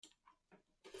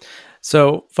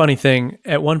So, funny thing,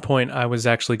 at one point I was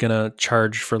actually going to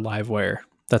charge for Livewire.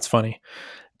 That's funny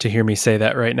to hear me say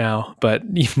that right now, but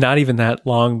not even that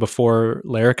long before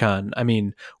Laracon. I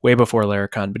mean, way before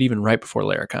Laracon, but even right before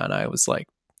Laracon, I was like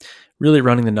really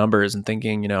running the numbers and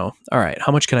thinking, all right,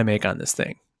 how much can I make on this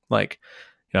thing? Like,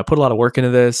 I put a lot of work into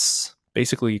this,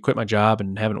 basically quit my job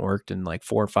and haven't worked in like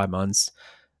 4 or 5 months.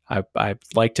 I'd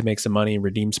like to make some money and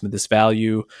redeem some of this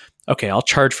value. Okay, I'll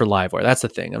charge for Livewire. That's the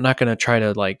thing. I'm not going to try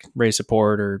to like raise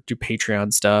support or do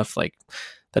Patreon stuff. Like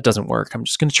that doesn't work. I'm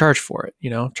just going to charge for it.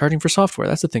 Charging for software.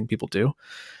 That's the thing people do.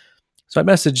 So I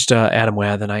messaged Adam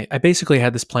Wath and I basically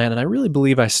had this plan and I really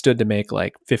believe I stood to make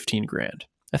like 15 grand.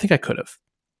 I think I could have.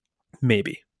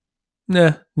 Maybe.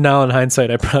 Nah, now in hindsight,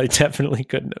 I probably definitely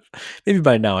couldn't have. Maybe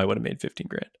by now I would have made 15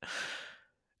 grand.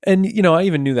 And, I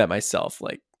even knew that myself.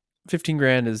 Like, 15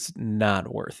 grand is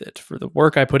not worth it for the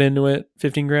work I put into it.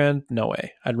 15 grand, no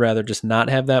way. I'd rather just not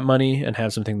have that money and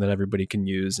have something that everybody can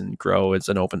use and grow as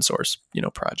an open source,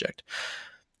 project.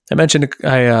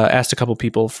 I asked a couple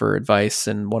people for advice,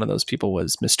 and one of those people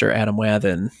was Mr. Adam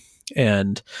Wathan,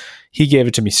 and he gave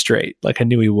it to me straight, like I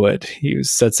knew he would. He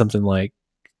said something like,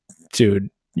 dude,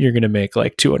 you're going to make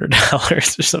like $200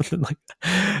 or something like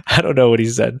that. I don't know what he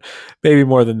said. Maybe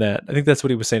more than that. I think that's what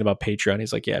he was saying about Patreon.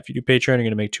 He's like, yeah, if you do Patreon, you're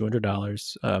going to make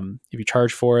 $200. If you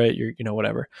charge for it, you're,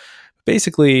 whatever.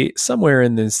 Basically, somewhere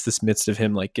in this midst of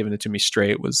him like giving it to me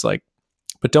straight was like,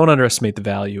 but don't underestimate the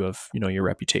value of, your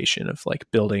reputation, of like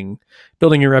building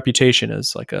your reputation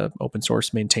as like a open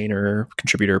source maintainer,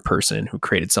 contributor person who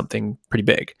created something pretty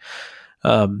big.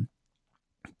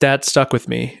 That stuck with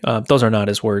me. Those are not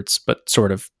his words, but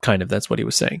sort of, kind of, that's what he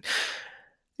was saying.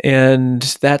 And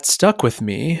that stuck with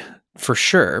me for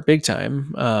sure, big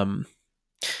time.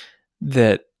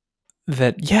 That,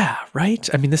 yeah, right.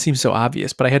 I mean, this seems so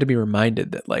obvious, but I had to be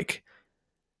reminded that like,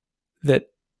 that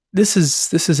this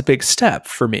is a big step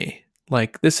for me.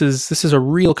 Like this is a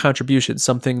real contribution,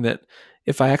 something that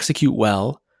if I execute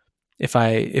well, if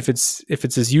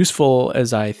it's as useful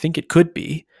as I think it could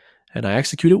be, and I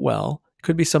execute it well, it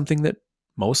could be something that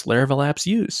most Laravel apps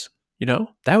use.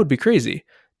 That would be crazy.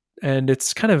 And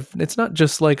it's not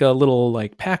just like a little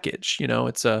like package.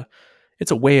 It's a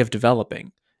way of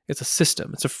developing. It's a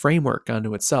system. It's a framework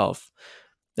unto itself.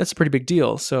 That's a pretty big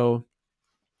deal. So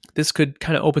this could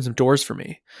kind of open some doors for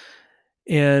me.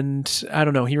 And I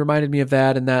don't know, he reminded me of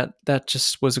that, and that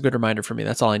just was a good reminder for me.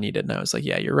 That's all I needed. And I was like,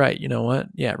 yeah, you're right. You know what?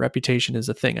 Yeah, reputation is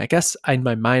a thing. I guess in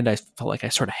my mind, I felt like I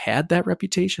sort of had that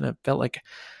reputation. I felt like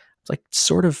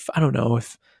sort of, I don't know,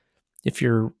 if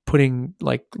you're putting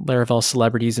like Laravel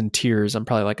celebrities in tiers, I'm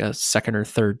probably like a second or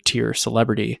third tier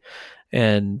celebrity.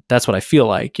 And that's what I feel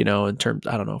like, in terms,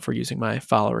 I don't know if we're using my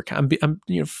follower count. I'm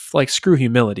like, screw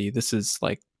humility. This is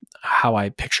like how I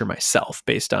picture myself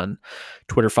based on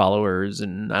Twitter followers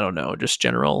and I don't know, just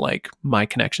general, like my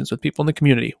connections with people in the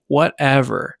community,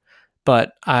 whatever.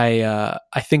 But I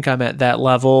think I'm at that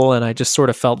level, and I just sort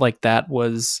of felt like that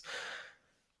was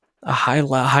a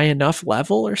high enough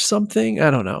level or something.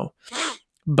 I don't know.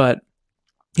 But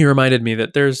he reminded me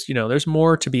that there's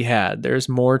more to be had. There's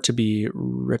more to be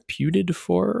reputed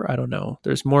for. I don't know.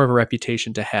 There's more of a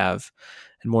reputation to have,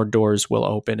 and more doors will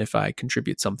open if I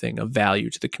contribute something of value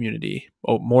to the community.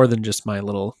 Oh, more than just my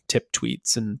little tip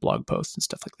tweets and blog posts and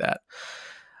stuff like that.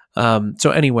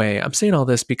 So anyway, I'm saying all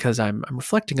this because I'm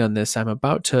reflecting on this. I'm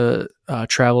about to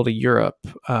travel to Europe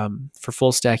for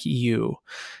Full Stack EU.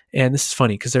 And this is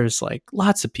funny because there's like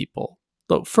lots of people.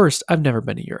 But first, I've never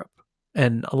been to Europe.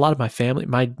 And a lot of my family,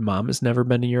 my mom has never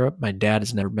been to Europe. My dad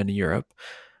has never been to Europe.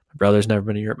 My brother's never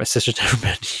been to Europe. My sister's never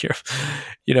been to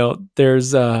Europe.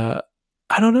 There's, I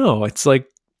don't know. It's like,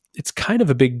 it's kind of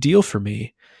a big deal for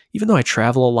me, even though I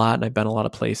travel a lot and I've been a lot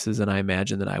of places, and I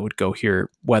imagine that I would go here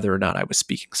whether or not I was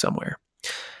speaking somewhere.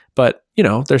 But,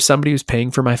 there's somebody who's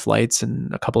paying for my flights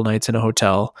and a couple nights in a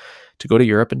hotel to go to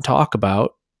Europe and talk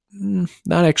about,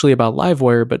 not actually about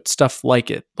Livewire, but stuff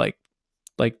like it.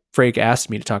 Like Frank asked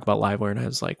me to talk about Livewire, and I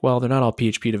was like, well, they're not all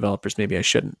PHP developers. Maybe I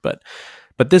shouldn't. But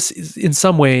this is in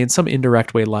some way, in some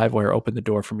indirect way, Livewire opened the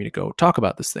door for me to go talk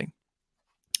about this thing.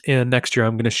 And next year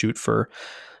I'm going to shoot for,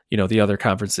 the other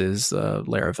conferences,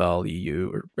 Laravel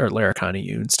EU or Laracon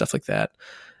EU and stuff like that.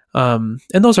 And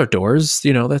those are doors,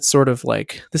 that's sort of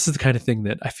like, this is the kind of thing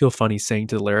that I feel funny saying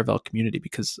to the Laravel community,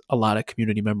 because a lot of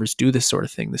community members do this sort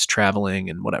of thing, this traveling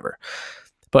and whatever.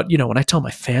 But, when I tell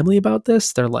my family about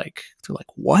this, they're like,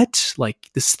 what? Like,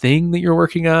 this thing that you're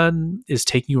working on is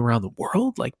taking you around the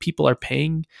world? Like, people are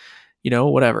paying,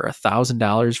 whatever,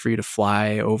 $1,000 for you to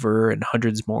fly over and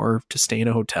hundreds more to stay in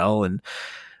a hotel and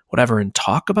whatever and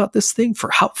talk about this thing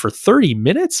for 30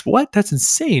 minutes? What? That's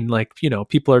insane. Like,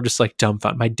 people are just like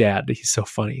dumbfounded. My dad, he's so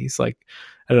funny. He's like,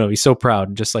 I don't know, he's so proud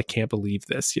and just like can't believe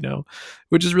this,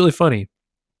 which is really funny.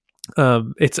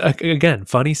 It's again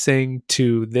funny saying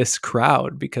to this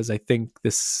crowd, because I think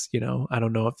this, I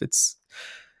don't know,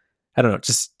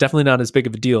 just definitely not as big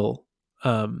of a deal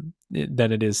than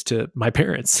it is to my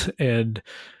parents. And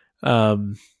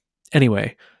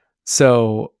anyway,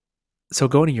 so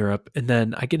going to Europe, and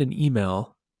then I get an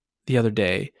email the other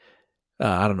day,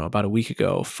 I don't know, about a week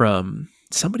ago, from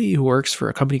somebody who works for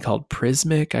a company called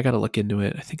Prismic. I got to look into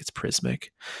it. I think it's Prismic.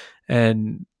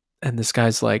 And this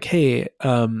guy's like, hey,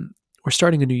 we're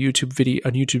starting a new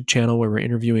YouTube channel where we're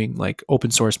interviewing like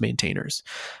open source maintainers.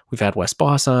 We've had Wes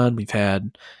Boss on,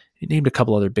 he named a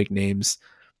couple other big names.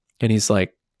 And he's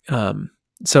like, and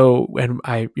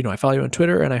I follow you on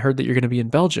Twitter, and I heard that you're going to be in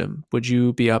Belgium. Would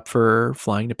you be up for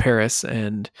flying to Paris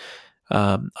and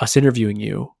us interviewing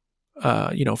you,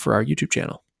 for our YouTube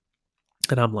channel?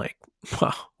 And I'm like,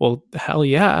 wow, well, hell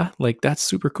yeah. Like, that's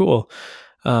super cool.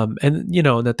 And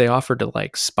that they offered to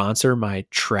like sponsor my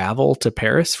travel to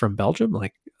Paris from Belgium.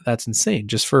 Like, that's insane,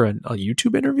 just for a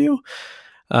YouTube interview.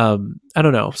 I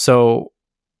don't know. So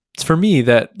it's for me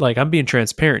that, like, I'm being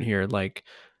transparent here. Like,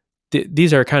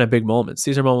 these are kind of big moments.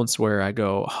 These are moments where I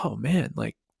go, oh man,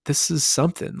 like, this is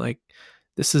something. Like,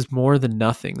 this is more than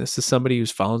nothing. This is somebody who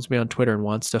follows me on Twitter and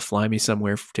wants to fly me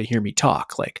somewhere to hear me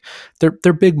talk. Like,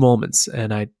 they're big moments,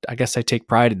 and I guess I take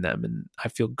pride in them, and I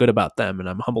feel good about them, and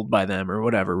I'm humbled by them, or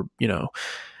whatever,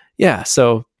 Yeah,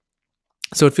 so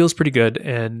it feels pretty good,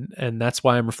 and that's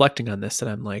why I'm reflecting on this, and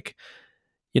I'm like,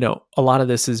 a lot of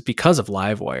this is because of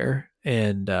Livewire,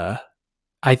 and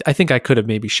I think I could have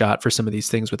maybe shot for some of these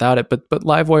things without it, but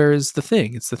Livewire is the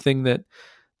thing. It's the thing that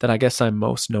I guess I'm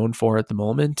most known for at the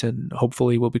moment, and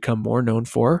hopefully will become more known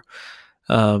for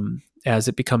as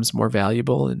it becomes more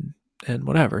valuable and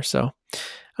whatever. So I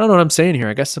don't know what I'm saying here.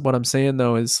 I guess what I'm saying,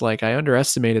 though, is like, I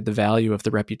underestimated the value of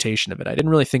the reputation of it. I didn't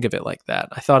really think of it like that.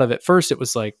 I thought of it first, it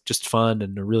was like just fun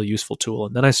and a really useful tool.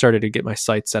 And then I started to get my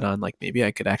sights set on, like, maybe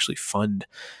I could actually fund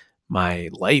my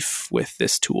life with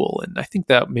this tool. And I think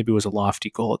that maybe was a lofty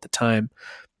goal at the time,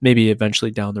 maybe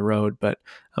eventually down the road. But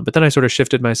then I sort of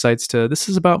shifted my sights to, this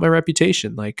is about my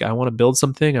reputation. Like, I want to build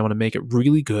something. I want to make it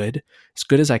really good, as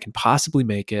good as I can possibly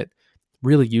make it,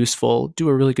 really useful, do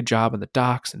a really good job on the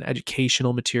docs and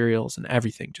educational materials and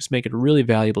everything. Just make it a really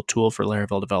valuable tool for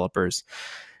Laravel developers.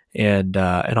 And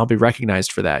I'll be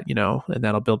recognized for that, and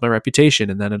that'll build my reputation.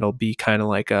 And then it'll be kind of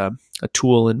like a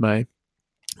tool in my,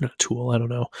 not a tool, I don't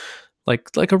know,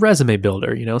 like a resume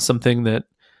builder, something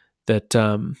that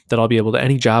I'll be able to,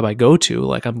 any job I go to,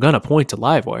 like, I'm going to point to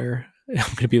Livewire. I'm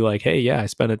going to be like, hey, yeah, I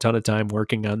spent a ton of time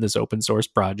working on this open source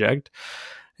project,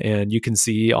 and you can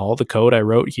see all the code I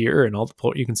wrote here, and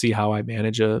you can see how I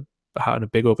manage a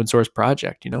big open source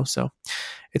project, so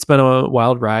it's been a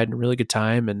wild ride and a really good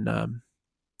time. And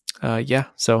yeah,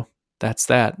 so that's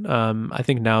that. I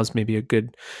think now is maybe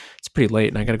it's pretty late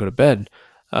and I got to go to bed.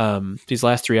 These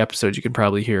last 3 episodes, you can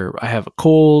probably hear I have a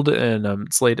cold, and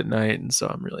it's late at night, and so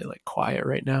I'm really like quiet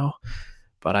right now.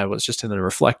 But I was just in a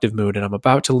reflective mood, and I'm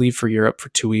about to leave for Europe for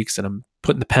 2 weeks, and I'm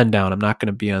putting the pen down. I'm not going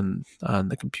to be on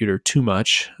the computer too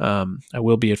much. I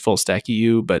will be at Full Stack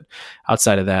EU, but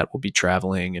outside of that, we'll be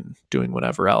traveling and doing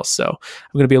whatever else. So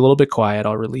I'm going to be a little bit quiet.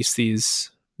 I'll release these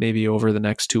maybe over the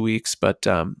next 2 weeks, but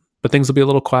things will be a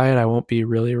little quiet. I won't be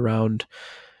really around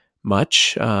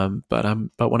much,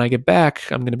 but when I get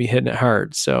back, I'm going to be hitting it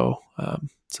hard. So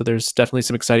there's definitely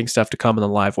some exciting stuff to come on the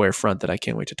Livewire front that I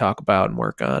can't wait to talk about and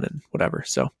work on and whatever.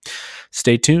 So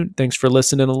stay tuned. Thanks for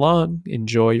listening along.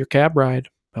 Enjoy your cab ride.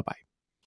 Bye-bye.